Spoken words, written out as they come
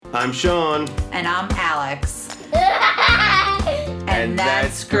I'm Sean. And I'm Alex. And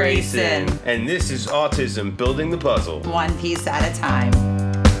that's Grayson. And this is Autism Building the Puzzle. One piece at a time.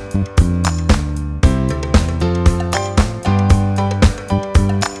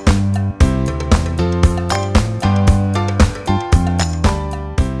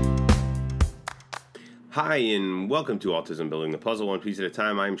 Hi, and welcome to Autism Building the Puzzle, one piece at a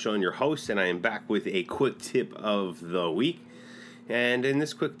time. I'm Sean, your host, and I am back with a quick tip of the week. And in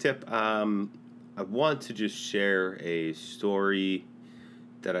this quick tip, I want to just share a story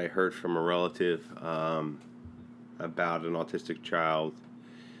that I heard from a relative about an autistic child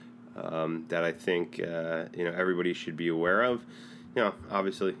that I think everybody should be aware of. You know,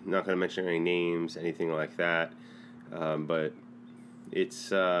 obviously, not going to mention any names, anything like that, but it's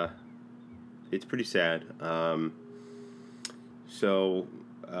pretty sad. So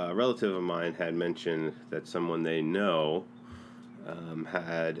a relative of mine had mentioned that someone they know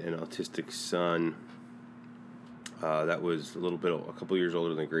had an autistic son that was a couple years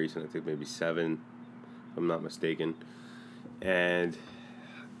older than Grayson. I think maybe 7, if I'm not mistaken. And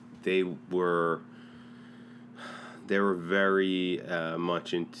they were very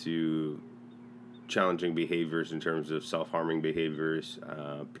much into challenging behaviors in terms of self-harming behaviors,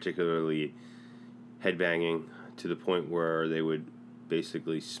 particularly headbanging, to the point where they would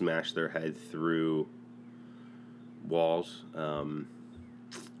basically smash their head through walls.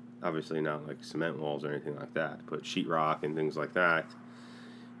 Obviously not like cement walls or anything like that, but sheetrock and things like that.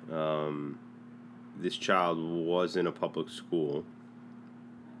 This child was in a public school,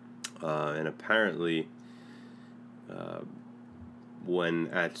 and apparently when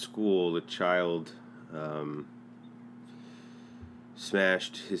at school the child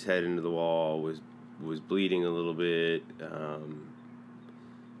smashed his head into the wall, was bleeding a little bit.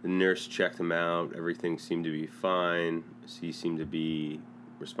 The nurse checked him out. Everything seemed to be fine. He seemed to be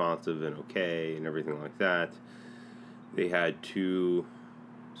responsive and okay and everything like that. They had 2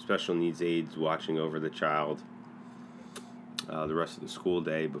 special needs aides watching over the child the rest of the school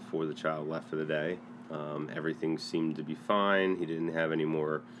day before the child left for the day. Everything seemed to be fine. He didn't have any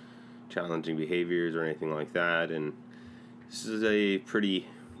more challenging behaviors or anything like that. And this is a pretty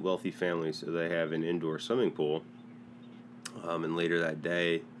wealthy family, so they have an indoor swimming pool. And later that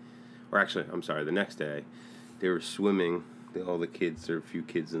day, the next day, they were swimming. All the kids, there were a few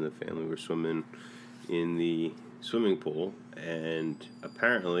kids in the family, were swimming in the swimming pool, and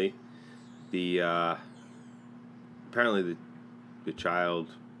apparently the child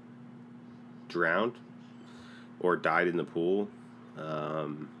drowned or died in the pool.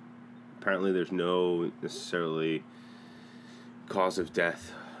 Apparently there's no necessarily cause of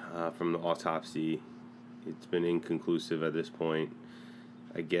death from the autopsy. It's been inconclusive at this point.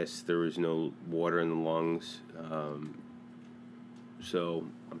 I guess there was no water in the lungs. So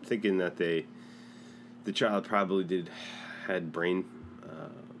I'm thinking that the child probably had brain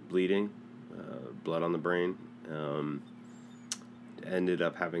bleeding, blood on the brain. Ended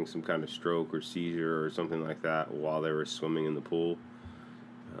up having some kind of stroke or seizure or something like that while they were swimming in the pool.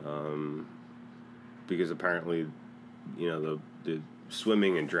 Because apparently, the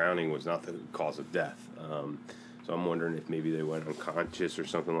swimming and drowning was not the cause of death. So I'm wondering if maybe they went unconscious or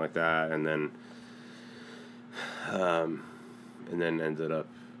something like that, and then ended up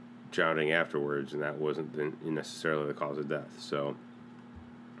drowning afterwards, and that wasn't necessarily the cause of death. So,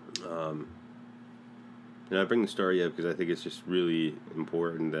 and I bring the story up because I think it's just really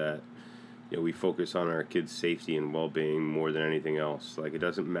important that we focus on our kids' safety and well-being more than anything else. Like, it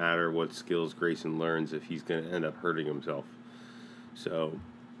doesn't matter what skills Grayson learns if he's going to end up hurting himself. So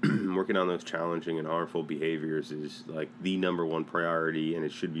working on those challenging and harmful behaviors is like the number one priority, and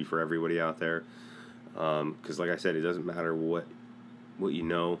it should be for everybody out there. Because like I said, it doesn't matter what you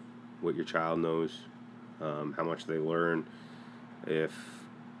know, what your child knows, how much they learn. If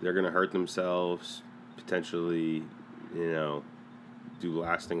they're going to hurt themselves, potentially, do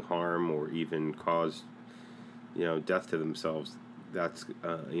lasting harm or even cause, death to themselves, that's,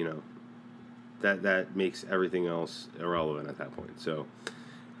 that makes everything else irrelevant at that point. So,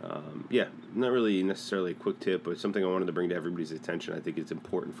 not really necessarily a quick tip, but something I wanted to bring to everybody's attention. I think it's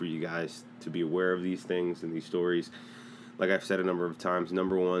important for you guys to be aware of these things and these stories. Like I've said a number of times,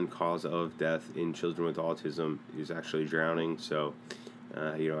 number one cause of death in children with autism is actually drowning. So,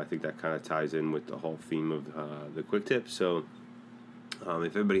 I think that kind of ties in with the whole theme of the quick tip. So, if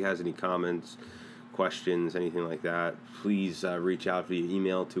everybody has any comments, questions, anything like that, please reach out via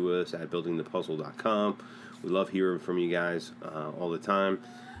email to us at buildingthepuzzle.com. We love hearing from you guys all the time.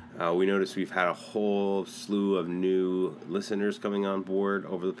 We noticed we've had a whole slew of new listeners coming on board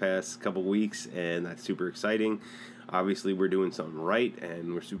over the past couple weeks, and that's super exciting. obviously we're doing something right,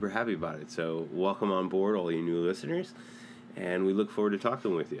 and we're super happy about it. So welcome on board, all you new listeners, and we look forward to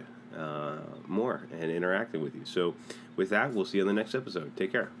talking with you more and interacting with you. So with that, we'll see you on the next episode.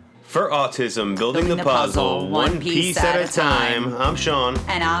 Take care. For Autism, building the puzzle, one piece at a time, I'm Sean.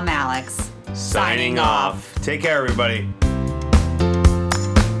 And I'm Alex. Signing off. Take care, everybody.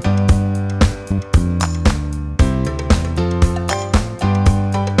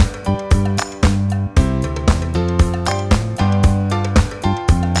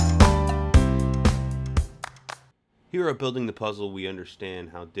 Here at Building the Puzzle, we understand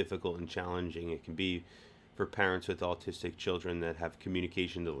how difficult and challenging it can be for parents with autistic children that have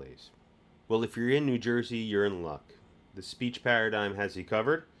communication delays. Well, if you're in New Jersey, you're in luck. The Speech Paradigm has you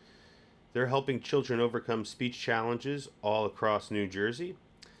covered. They're helping children overcome speech challenges all across New Jersey.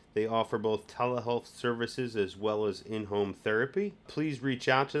 They offer both telehealth services as well as in-home therapy. Please reach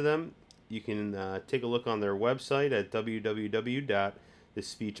out to them. You can take a look on their website at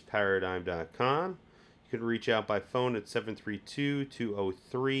www.thespeechparadigm.com. You can reach out by phone at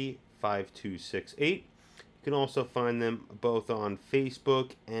 732-203-5268. You can also find them both on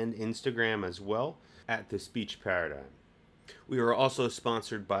Facebook and Instagram as well at The Speech Paradigm. We are also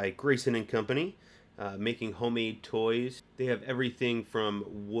sponsored by Grayson & Company, making homemade toys. They have everything from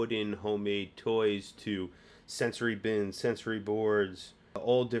wooden homemade toys to sensory bins, sensory boards,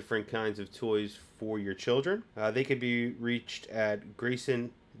 all different kinds of toys for your children. They can be reached at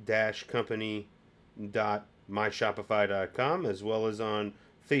grayson-company.myshopify.com, as well as on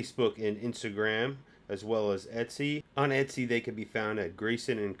Facebook and Instagram, as well as Etsy. On Etsy, they can be found at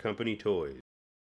Grayson & Company Toys.